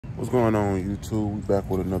What's going on YouTube? We back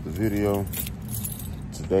with another video.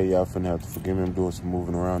 Today y'all finna have to forgive me, I'm doing some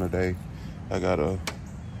moving around today. I gotta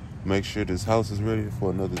make sure this house is ready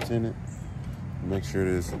for another tenant. Make sure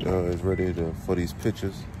this is ready for these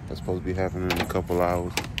pictures that's supposed to be happening in a couple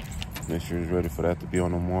hours. Make sure it's ready for that to be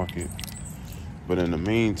on the market. But in the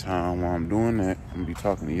meantime, while I'm doing that, I'm gonna be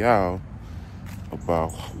talking to y'all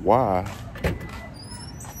about why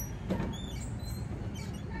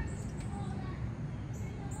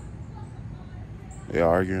they're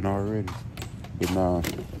arguing already. But nah, I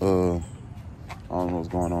don't know what's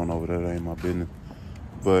going on over there. That ain't my business.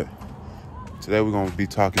 But today we're gonna be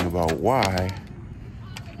talking about why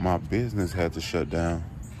my business had to shut down.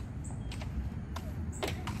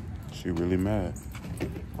 She really mad.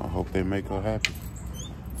 I hope they make her happy.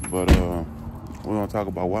 But we're gonna talk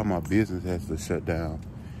about why my business has to shut down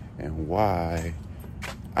and why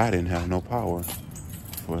I didn't have no power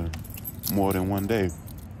for more than one day.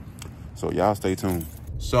 So y'all stay tuned.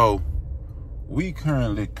 So we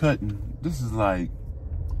currently cutting, this is like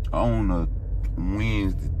on a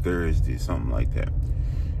Wednesday, Thursday, something like that.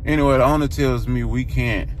 Anyway, the owner tells me we're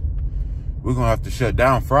gonna have to shut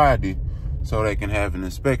down Friday so they can have an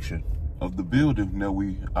inspection of the building that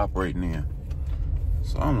we operating in.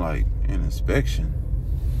 So I'm like, an inspection?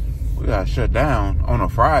 We gotta shut down on a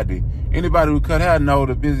Friday. Anybody who cut hair know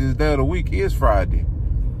the busiest day of the week is Friday.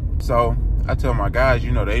 So I tell my guys,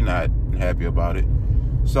 you know, they not happy about it.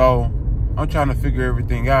 So I'm trying to figure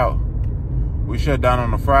everything out. We shut down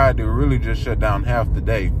on a Friday. We really just shut down half the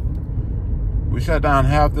day. We shut down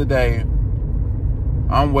half the day.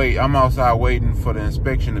 I'm outside waiting for the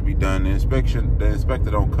inspection to be done. The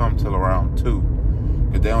inspector don't come till around 2.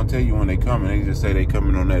 Because they don't tell you when they coming. They just say they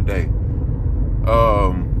coming on that day.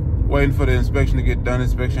 Waiting for the inspection to get done.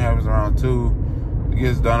 Inspection happens around 2. It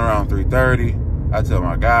gets done around 3:30. I tell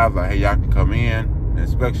my guys, like, hey, y'all can come in. The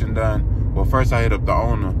inspection done. Well, first I hit up the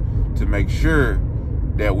owner to make sure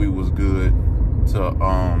that we was good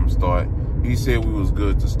to start. He said we was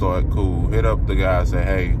good to start. Cool. Hit up the guy, say,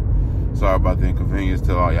 hey, sorry about the inconvenience.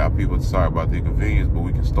 Tell all y'all people sorry about the inconvenience, but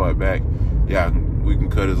we can start back. Yeah, we can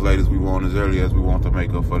cut as late as we want, as early as we want to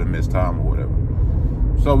make up for the missed time or whatever.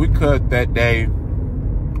 So we cut that day.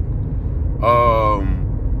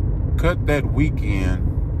 Cut that weekend.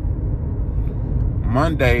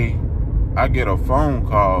 Monday, I get a phone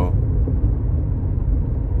call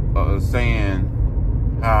saying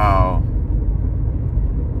how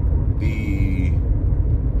the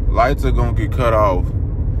lights are gonna get cut off.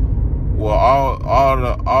 Well, all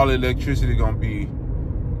the electricity gonna be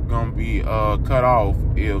cut off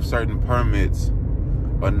if certain permits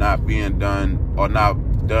are not being done or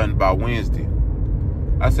not done by Wednesday.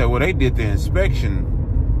 I said, well, they did the inspection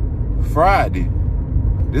Friday.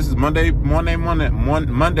 This is Monday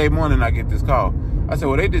morning. I get this call. I said,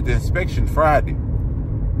 well, they did the inspection Friday.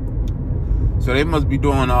 So they must be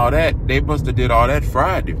doing all that. They must have did all that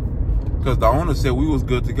Friday. Because the owner said we was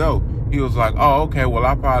good to go. He was like, oh, okay, well,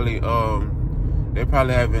 I probably, they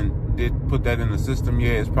probably haven't did put that in the system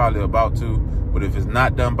yet. It's probably about to. But if it's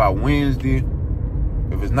not done by Wednesday,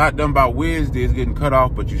 it's getting cut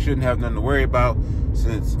off, but you shouldn't have nothing to worry about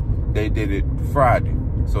since they did it Friday.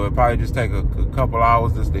 So it probably just take a couple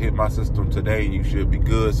hours just to hit my system today and you should be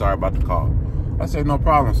good. Sorry about the call. I said, no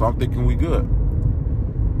problem. So I'm thinking we good.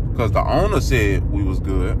 Because the owner said we was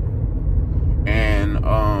good. And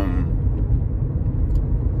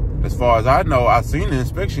as far as I know, I seen the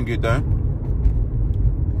inspection get done.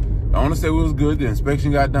 The owner said we was good. The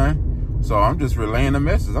inspection got done. So I'm just relaying the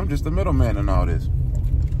message. I'm just the middleman in all this.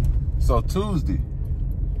 So Tuesday,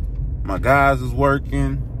 my guys is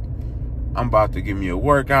working. I'm about to give me a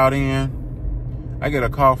workout in. I get a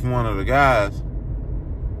call from one of the guys.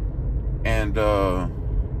 And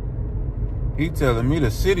he telling me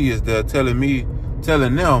the city is there telling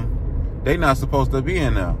them they not supposed to be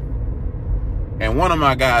in there. And one of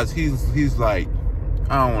my guys, he's like,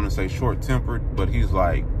 I don't want to say short-tempered, but he's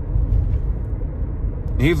like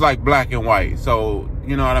black and white. So,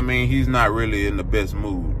 you know what I mean? He's not really in the best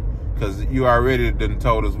mood. Because you already done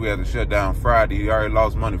told us we had to shut down Friday. You already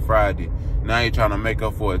lost money Friday. Now you're trying to make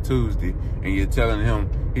up for it Tuesday. And you're telling him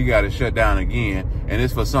he got to shut down again. And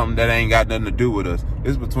it's for something that ain't got nothing to do with us.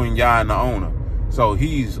 It's between y'all and the owner. So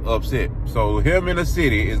he's upset. So him and the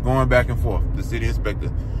city is going back and forth. The city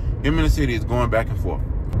inspector. Him and the city is going back and forth.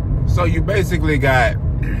 So you basically got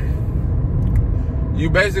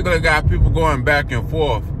people going back and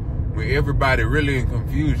forth with everybody really in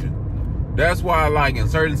confusion. That's why, like, in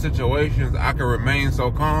certain situations, I can remain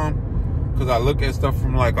so calm because I look at stuff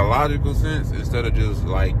from, like, a logical sense instead of just,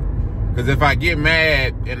 like, Because if I get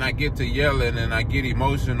mad and I get to yelling and I get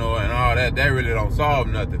emotional and all that, that really don't solve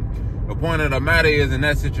nothing. The point of the matter is, in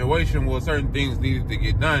that situation, well, certain things needed to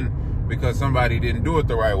get done because somebody didn't do it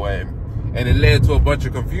the right way. And it led to a bunch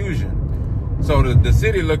of confusion. So the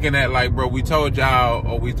city looking at like, bro, we told y'all,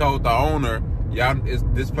 or we told the owner, y'all,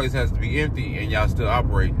 this place has to be empty and y'all still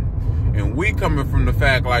operating. And we coming from the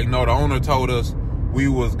fact like, no, the owner told us we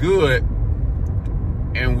was good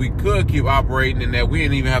and we could keep operating and that we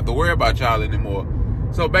didn't even have to worry about y'all anymore.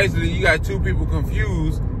 So basically you got two people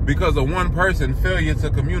confused because of one person's failure to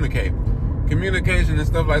communicate. Communication and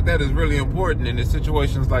stuff like that is really important, and in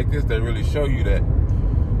situations like this that really show you that.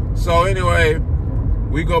 So anyway,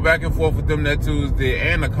 we go back and forth with them that Tuesday,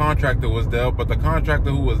 and the contractor was there, but the contractor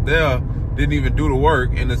who was there didn't even do the work,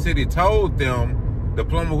 and the city told them the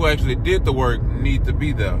plumber who actually did the work need to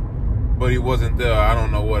be there, but he wasn't there. I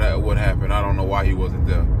don't know what happened. I don't know why he wasn't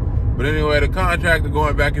there. But anyway, the contractor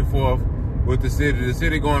going back and forth with the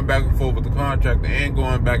city going back and forth with the contractor, and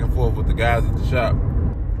going back and forth with the guys at the shop.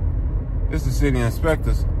 It's the city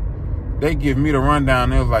inspectors. They give me the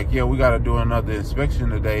rundown. They was like, yeah, we got to do another inspection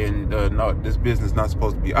today, and no, this business not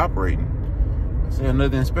supposed to be operating. I said,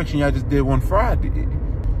 another inspection? Y'all just did one Friday.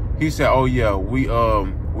 He said, oh yeah,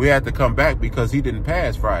 we had to come back because he didn't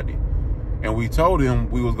pass Friday. And we told him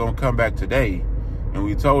we was going to come back today. And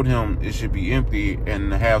we told him it should be empty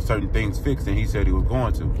and have certain things fixed, and he said he was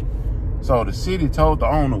going to. So the city told the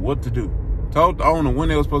owner what to do. Told the owner when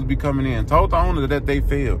they were supposed to be coming in. Told the owner that they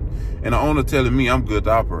failed. And the owner telling me I'm good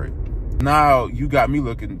to operate. Now you got me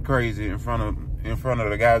looking crazy in front of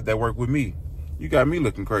the guys that work with me. You got me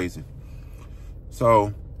looking crazy.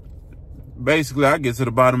 So basically I get to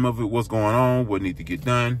the bottom of it, what's going on, what need to get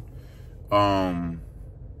done, and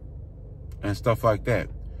stuff like that.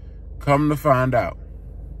 Come to find out,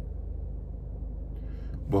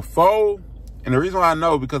 before, and the reason why I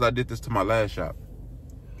know, because I did this to my last shop.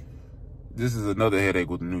 This is another headache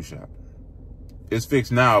with the new shop. It's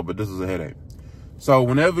fixed now, but this is a headache. So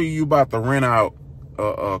whenever you about to rent out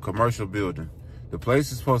a commercial building, the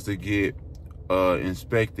place is supposed to get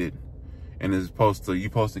inspected, and you're supposed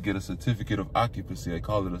to get a certificate of occupancy. They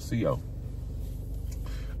call it a CO.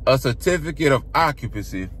 A certificate of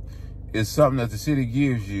occupancy is something that the city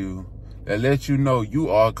gives you that lets you know you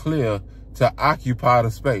are clear to occupy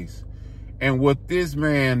the space. And what this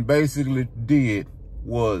man basically did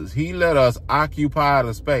was he let us occupy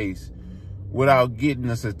the space without getting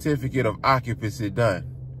a certificate of occupancy done.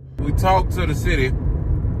 We talked to the city,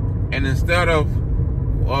 and instead of,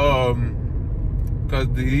 because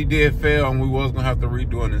he did fail and we was gonna have to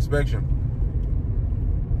redo an inspection,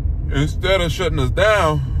 instead of shutting us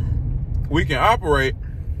down, we can operate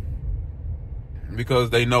because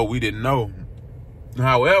they know we didn't know.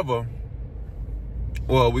 However,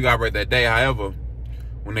 well, we got right that day. However,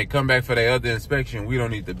 when they come back for their other inspection, we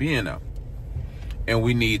don't need to be in there. And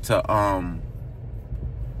we need to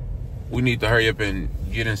hurry up and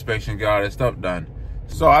get inspection, get all that stuff done.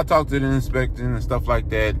 So I talked to the inspector and stuff like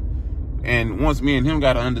that. And once me and him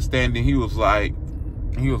got an understanding, he was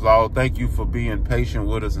all, thank you for being patient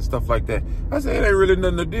with us and stuff like that. I said, it ain't really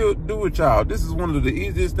nothing to do with y'all. This is one of the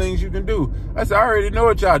easiest things you can do. I said, I already know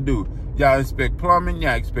what y'all do. Y'all inspect plumbing,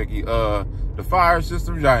 y'all inspect the fire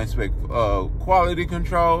systems, y'all inspect quality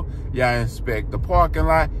control, y'all inspect the parking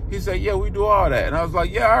lot. He said, yeah, we do all that. And I was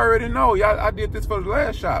like, yeah, I already know. Y'all, I did this for the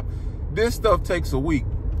last shop. This stuff takes a week.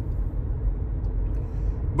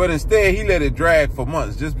 But instead, he let it drag for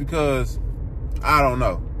months just because, I don't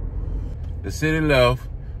know. The city left,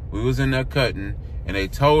 we was in there cutting, and they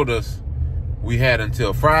told us we had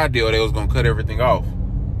until Friday or they was gonna cut everything off.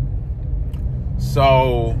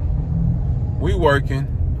 So we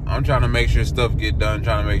working. I'm trying to make sure stuff get done,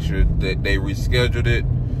 trying to make sure that they rescheduled it.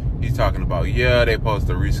 He's talking about, yeah, they supposed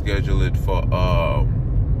to reschedule it for,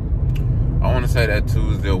 I want to say that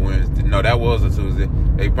Tuesday or Wednesday. No, that was a Tuesday.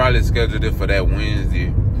 They probably scheduled it for that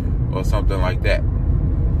Wednesday or something like that.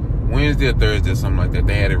 Wednesday or Thursday or something like that.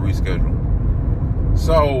 They had it rescheduled.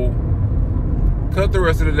 So, cut the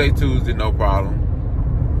rest of the day Tuesday, no problem.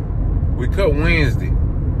 We cut Wednesday.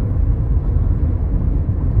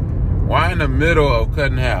 Why in the middle of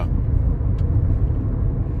cutting how?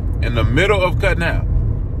 In the middle of cutting how?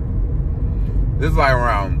 This is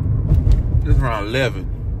around 11.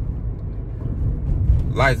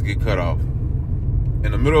 Lights get cut off.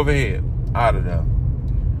 In the middle of a head. Out of there.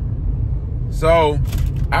 So,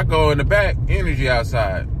 I go in the back, energy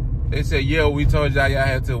outside. They said, yeah, we told y'all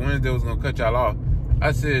had till Wednesday was going to cut y'all off.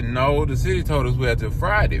 I said, no, the city told us we had till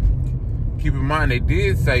Friday. Keep in mind, they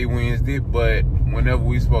did say Wednesday, but whenever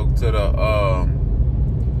we spoke to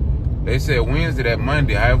They said Wednesday, that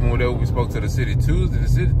Monday. However, whenever we spoke to the city Tuesday,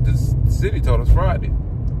 the city told us Friday.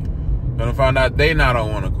 Gonna find out they not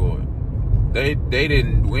on one accord. They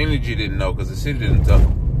didn't, Energy didn't know because the city didn't tell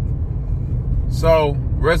them. So,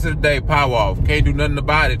 rest of the day, power off. Can't do nothing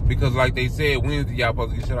about it because like they said, Wednesday, y'all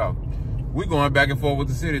supposed to get shut off. We going back and forth with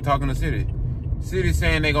the city, talking to the city. City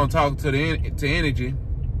saying they gonna talk to Energy.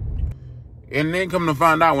 And then come to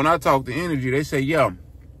find out when I talk to Energy, they say, yeah,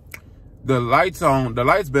 the light's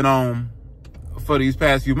been on for these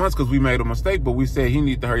past few months because we made a mistake, but we said he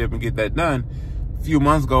needs to hurry up and get that done. A few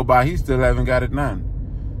months go by, he still haven't got it done.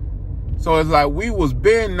 So it's like we was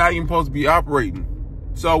been not even supposed to be operating.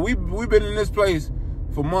 So we've been in this place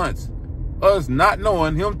for months. Us not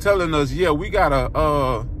knowing, him telling us, yeah, we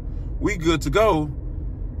gotta we good to go.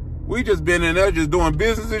 We just been in there just doing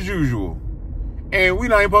business as usual. And we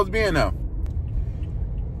not even supposed to be in there.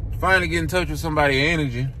 Finally get in touch with somebody at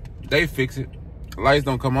Energy. They fix it. Lights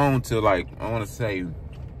don't come on till like, I want to say,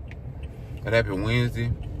 that happened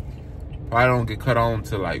Wednesday. Probably don't get cut on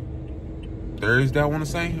till like Thursday, I want to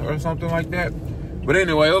say, or something like that. But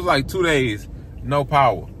anyway, it was like 2 days, no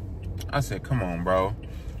power. I said, come on, bro.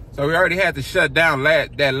 So we already had to shut down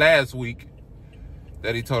that last week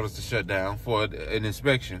that he told us to shut down for an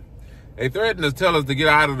inspection. They threatened to tell us to get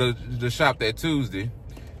out of the shop that Tuesday.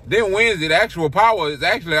 Then Wednesday, the actual power is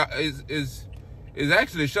actually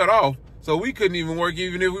shut off, so we couldn't even work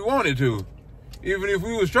even if we wanted to. Even if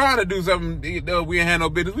we was trying to do something, we ain't had no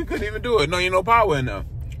business, we couldn't even do it. No, ain't no power in there.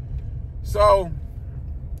 So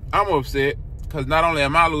I'm upset because not only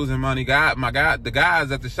am I losing money, the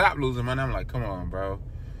guys at the shop losing money. I'm like, come on, bro.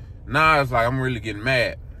 Now it's like I'm really getting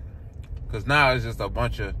mad because now it's just a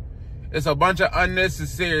bunch of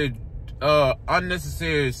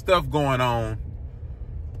unnecessary stuff going on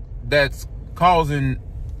that's causing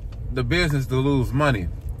the business to lose money.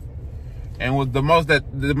 And with the most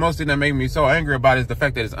thing that made me so angry about it is the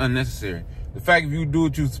fact that it's unnecessary. The fact if you do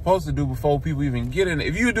what you're supposed to do before people even get in it,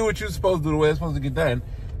 if you do what you're supposed to do the way it's supposed to get done,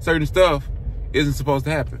 certain stuff isn't supposed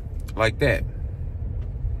to happen like that.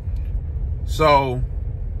 So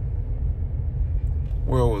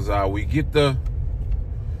where was I?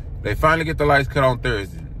 They finally get the lights cut on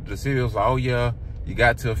Thursday. The city was like, oh yeah, you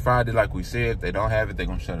got till Friday like we said. If they don't have it, they're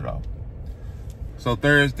gonna shut it off. So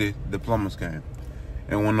Thursday, the plumbers came.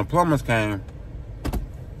 And when the plumbers came,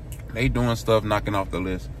 they doing stuff, knocking off the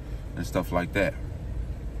list and stuff like that.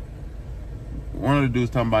 One of the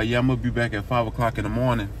dudes talking about, yeah, I'm gonna be back at 5 o'clock in the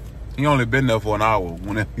morning. He only been there for an hour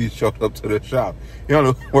whenever he showed up to the shop. He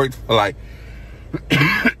only worked for like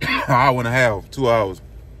an hour and a half, 2 hours.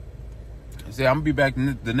 He said, I'm gonna be back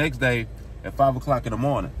the next day at 5 o'clock in the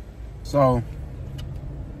morning. So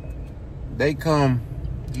they come,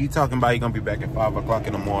 he talking about he gonna be back at 5 o'clock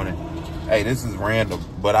in the morning. Hey, this is random,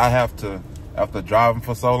 but I have to, after driving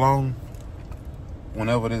for so long,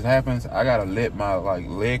 whenever this happens, I gotta let my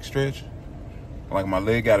leg stretch. Like my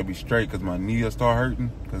leg gotta be straight because my knee will start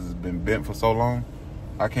hurting because it's been bent for so long.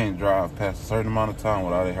 I can't drive past a certain amount of time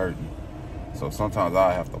without it hurting. So sometimes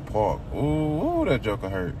I have to park. Ooh, that joker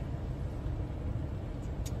hurt.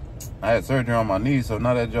 I had surgery on my knee, so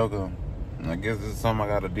now that joker, I guess this is something I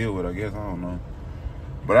gotta deal with, I guess, I don't know.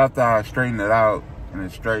 But after I straighten it out and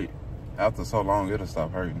it's straight, after so long, it'll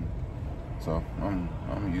stop hurting. So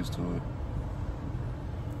I'm used to it.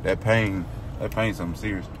 That pain's something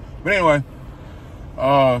serious. But anyway,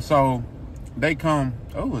 so they come.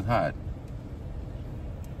 Oh, it's hot.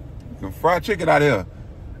 Some fried chicken out here.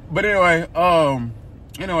 But anyway,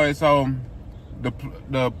 so the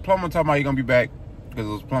plumber talking about he's gonna be back because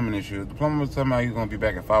it was plumbing issues. The plumber was talking about he's gonna be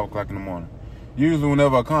back at 5 o'clock in the morning. Usually,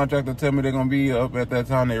 whenever a contractor tell me they're gonna be up at that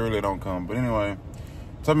time, they really don't come. But anyway,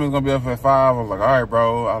 told me it's gonna be up at 5. I was like, all right,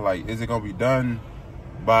 bro. I was like, is it gonna be done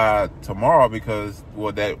by tomorrow? Because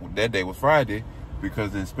that day was Friday,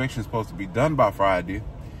 because the inspection's supposed to be done by Friday.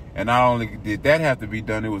 And not only did that have to be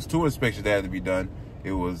done, it was 2 inspections that had to be done.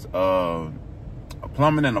 It was a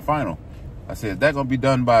plumbing and a final. I said, is that gonna be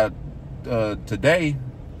done by today?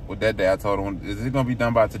 Well, that day I told him, is it gonna be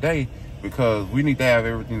done by today? Because we need to have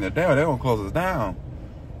everything there. They're gonna close us down.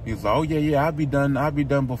 He was like, oh yeah, I'll be done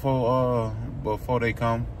before they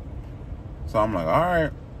come. So I'm like, all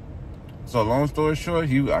right. So long story short,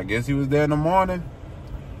 I guess he was there in the morning.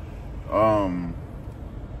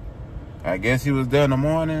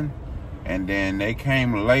 And then they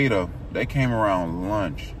came later. They came around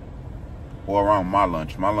lunch. Or around my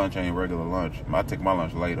lunch. My lunch ain't regular lunch. I take my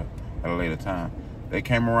lunch later, at a later time. They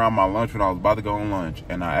came around my lunch when I was about to go on lunch.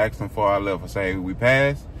 And I asked them before I left, I say, we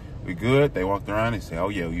passed? We good? They walked around and said, oh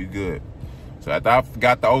yeah, you good. So after I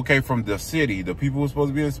got the okay from the city, the people who were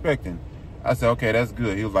supposed to be inspecting, I said, okay, that's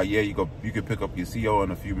good. He was like, yeah, you can pick up your CO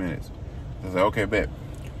in a few minutes. I said, okay, bet.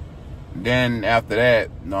 Then after that,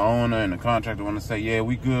 the owner and the contractor want to say, yeah,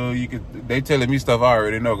 we good. They telling me stuff I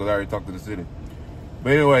already know because I already talked to the city.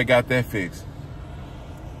 But anyway, got that fixed.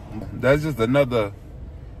 That's just another,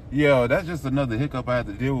 that's just another hiccup I had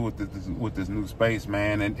to deal with this new space,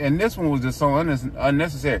 man. And this one was just so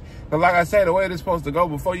unnecessary. Because like I said, the way it's supposed to go,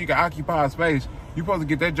 before you can occupy a space, you're supposed to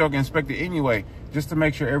get that joke inspected anyway, just to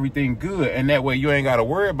make sure everything good. And that way you ain't got to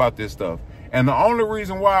worry about this stuff. And the only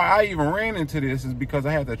reason why I even ran into this is because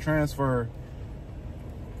I had to transfer.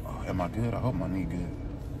 Oh, am I good? I hope my knee good.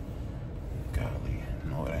 Golly,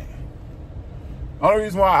 no it ain't. Only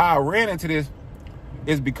reason why I ran into this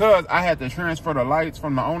is because I had to transfer the lights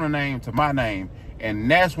from the owner name to my name.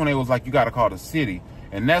 And that's when it was like, you got to call the city.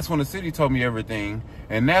 And that's when the city told me everything.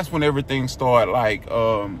 And that's when everything started like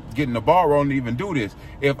getting the ball rolling to even do this.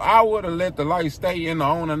 If I would have let the lights stay in the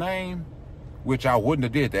owner name, which I wouldn't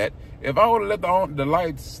have did that. If I would have let the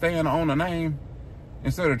lights stay in the owner name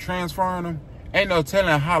instead of transferring them, ain't no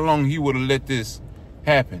telling how long he would have let this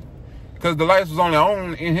happen. Because the lights was only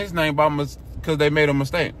on in his name because they made a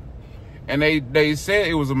mistake. And they said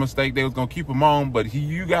it was a mistake. They was going to keep them on, but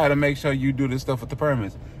you got to make sure you do this stuff with the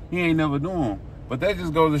permits. He ain't never doing them. But that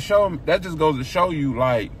just goes to show you,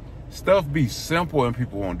 like, stuff be simple and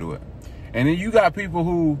people won't do it. And then you got people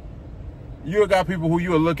who you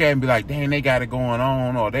will look at and be like, dang, they got it going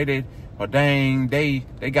on, or dang, they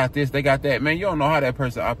got this, they got that. Man, you don't know how that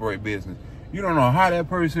person operate business. You don't know how that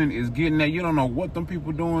person is getting that. You don't know what them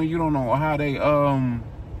people doing. You don't know how they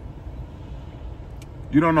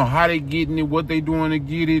you don't know how they getting it, what they doing to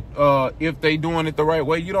get it, if they doing it the right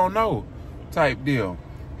way. You don't know, type deal.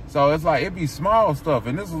 So it's like, it be small stuff,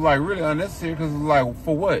 and this is like really unnecessary because it's like,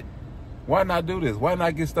 for what? Why not do this? Why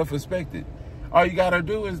not get stuff inspected? All you gotta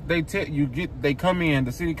do is the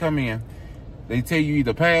city come in, they tell you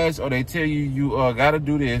either pass or they tell you gotta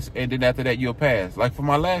do this, and then after that you'll pass. Like for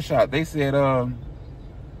my last shot, they said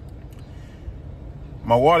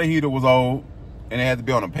my water heater was old and it had to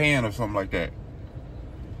be on a pan or something like that.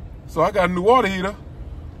 So I got a new water heater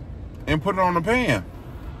and put it on the pan.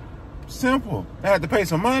 Simple. I had to pay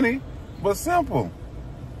some money, but simple.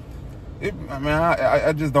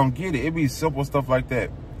 I just don't get it. It be simple stuff like that.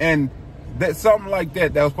 And that something like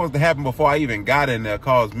that was supposed to happen before I even got in there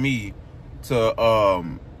caused me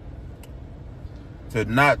to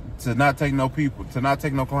not take no people, to not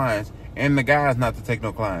take no clients, and the guys not to take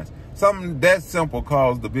no clients. Something that simple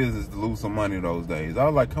caused the business to lose some money those days. I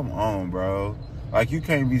was like, come on, bro. Like, you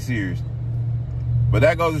can't be serious. But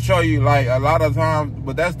that goes to show you, like, a lot of times,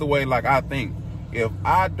 but that's the way, like, I think. If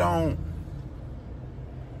I don't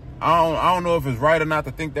know if it's right or not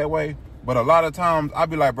to think that way, but a lot of times I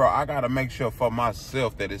be like, bro, I got to make sure for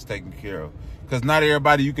myself that it's taken care of. Because not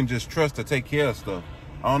everybody you can just trust to take care of stuff.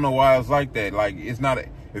 I don't know why it's like that. Like, it's not, if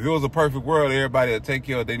it was a perfect world, everybody would take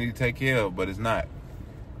care of what they need to take care of, but it's not.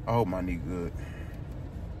 I hope my knee good.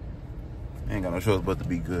 I ain't got no choice but to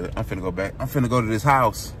be good. I'm finna go back. I'm finna go to this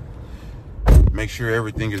house. Make sure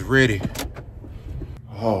everything is ready.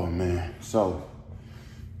 Oh, man. So,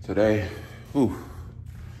 today,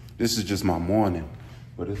 this is just my morning,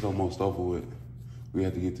 but it's almost over with. We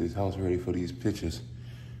had to get this house ready for these pictures.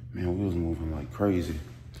 Man, we was moving like crazy.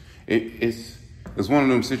 It's one of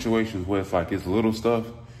them situations where it's like, it's little stuff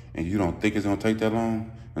and you don't think it's gonna take that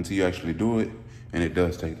long until you actually do it, and it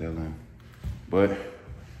does take that long. But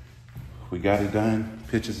we got it done.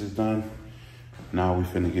 Pictures is done. Now we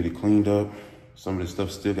finna get it cleaned up. Some of the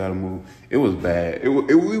stuff still gotta move. It was bad.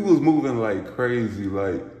 We was moving like crazy.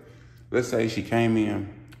 Like, let's say she came in.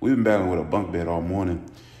 We've been battling with a bunk bed all morning,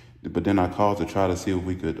 but then I called to try to see if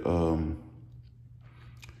we could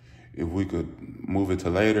move it to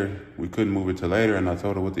later. We couldn't move it to later, and I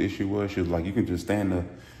told her what the issue was. She was like, you can just stand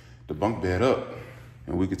the bunk bed up,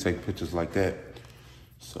 and we could take pictures like that.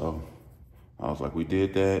 So I was like, we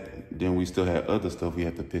did that. Then we still had other stuff we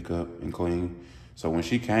had to pick up and clean. So when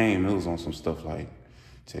she came, it was on some stuff like,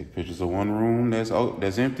 take pictures of one room that's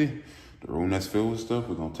empty, the room that's filled with stuff.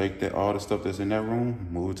 We're gonna take all the stuff that's in that room,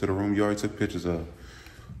 move it to the room you already took pictures of.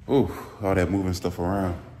 Ooh, all that moving stuff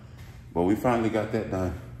around. But we finally got that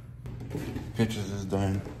done. Pictures is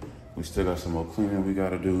done. We still got some more cleaning we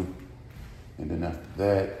gotta do. And then after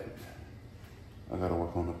that, I gotta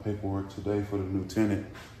work on the paperwork today for the new tenant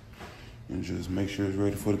and just make sure it's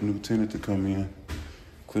ready for the new tenant to come in.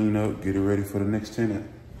 Clean up, get it ready for the next tenant.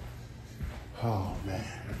 Oh, man.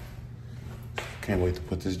 Can't wait to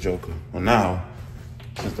put this joker. Well, now,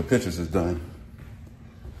 since the pictures is done,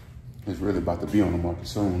 it's really about to be on the market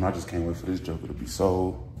soon. I just can't wait for this joker to be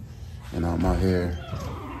sold and out my hair.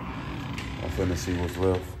 I'm finna see what's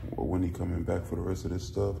left. or when he coming back for the rest of this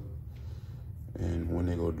stuff, and when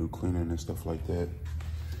they go do cleaning and stuff like that.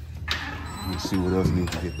 Let's see what else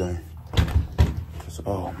needs to get done. Cause,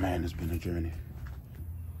 oh man, it's been a journey.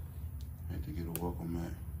 I had to get a welcome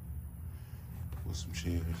mat with some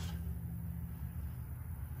chairs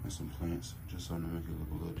and some plants, just something to make it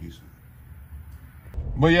look a little decent.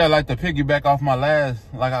 But yeah, like to piggyback off my last,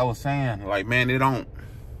 like I was saying, like, man,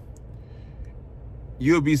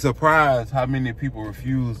 you'll be surprised how many people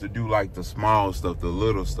refuse to do like the small stuff, the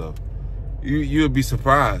little stuff. You'll be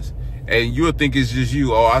surprised. And you'll think it's just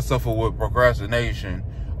you. Oh, I suffer with procrastination.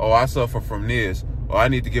 Oh, I suffer from this. Oh, I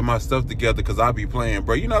need to get my stuff together because I be playing.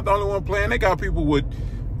 Bro, you're not the only one playing. They got people with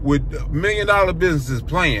 $1 million businesses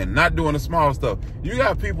playing, not doing the small stuff. You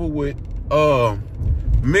got people with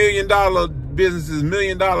 $1 million businesses, $1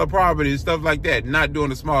 million properties, stuff like that, not doing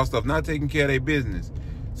the small stuff, not taking care of their business.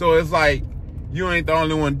 So it's like, you ain't the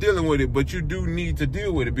only one dealing with it, but you do need to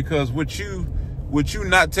deal with it, because what you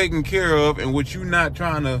not taking care of and what you not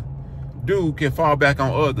trying to do can fall back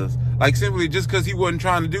on others. Like, simply just because he wasn't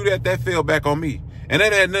trying to do that, that fell back on me. And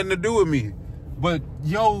that had nothing to do with me. But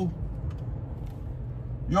your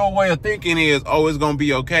way of thinking is, oh, it's going to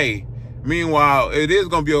be okay. Meanwhile, it is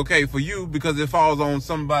going to be okay for you because it falls on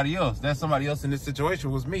somebody else. That somebody else in this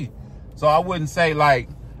situation was me. So I wouldn't say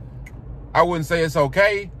it's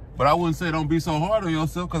okay, but I wouldn't say don't be so hard on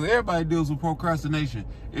yourself, because everybody deals with procrastination.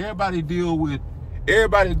 Everybody deal with,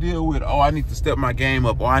 oh, I need to step my game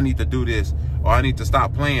up, or I need to do this, or I need to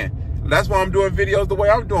stop playing. That's why I'm doing videos the way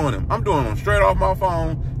I'm doing them. I'm doing them straight off my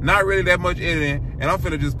phone, not really that much editing, and I'm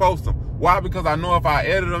finna just post them. Why? Because I know if I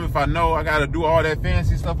edit them, if I know I gotta do all that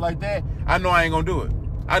fancy stuff like that, I know I ain't gonna do it.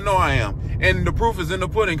 I know I am. And the proof is in the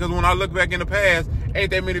pudding, because when I look back in the past,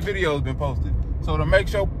 ain't that many videos been posted. So to make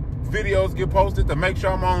sure videos get posted, to make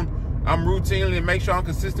sure I'm routinely, and make sure I'm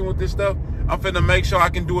consistent with this stuff, I'm finna make sure I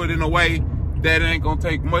can do it in a way that it ain't gonna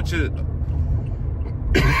take much of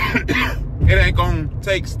it ain't gonna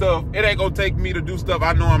take me to do stuff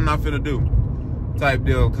I know I'm not finna do, type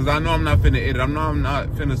deal. Because I know I'm not finna edit. I know I'm not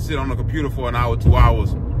finna sit on the computer for an hour, 2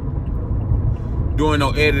 hours doing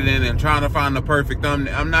no editing and trying to find the perfect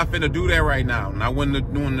thumbnail. I'm not finna do that right now. Now when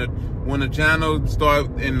the channel start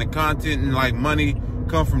and the content and like money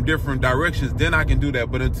come from different directions, then I can do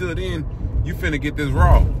that. But until then, you finna get this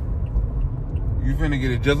raw. You finna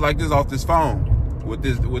get it just like this off this phone with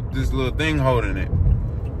this little thing holding it.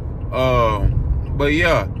 But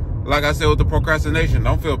yeah, like I said, with the procrastination,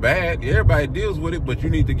 don't feel bad. Everybody deals with it, but you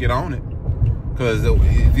need to get on it, because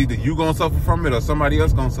it's either you gonna suffer from it or somebody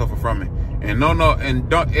else gonna suffer from it. And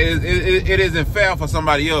it isn't fair for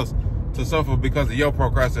somebody else to suffer because of your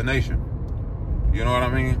procrastination. You know what I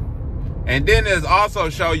mean? And then there's also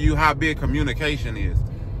show you how big communication is.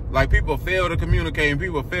 Like, people fail to communicate, and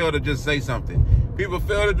people fail to just say something. People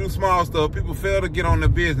fail to do small stuff. People fail to get on their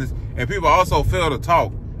business, and people also fail to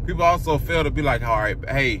talk. People also fail to be like, all right,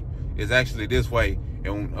 hey, it's actually this way,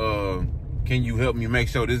 and can you help me make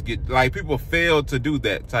sure this get, like, people fail to do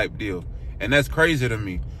that type deal. And that's crazy to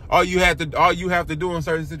me. All you have to do in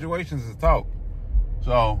certain situations is talk.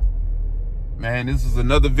 So, man, this is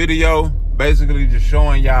another video basically just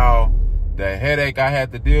showing y'all the headache I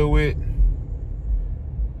had to deal with.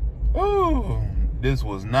 Ooh, this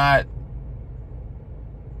was not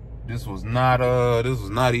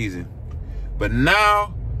easy. But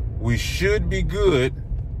now we should be good.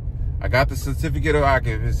 I got the certificate of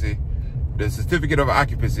occupancy.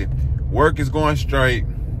 Work is going straight.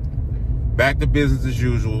 Back to business as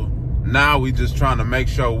usual. Now we just trying to make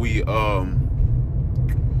sure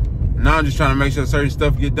certain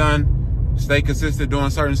stuff get done. Stay consistent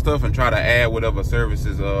doing certain stuff and try to add whatever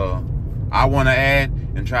services I want to add,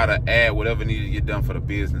 and try to add whatever needs to get done for the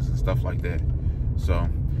business and stuff like that. So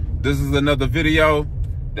this is another video.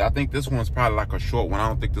 I think this one's probably like a short one. I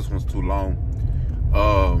don't think this one's too long.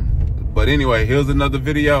 But anyway, here's another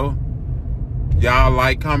video. Y'all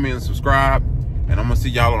like, comment, and subscribe, and I'm gonna see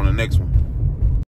y'all on the next one.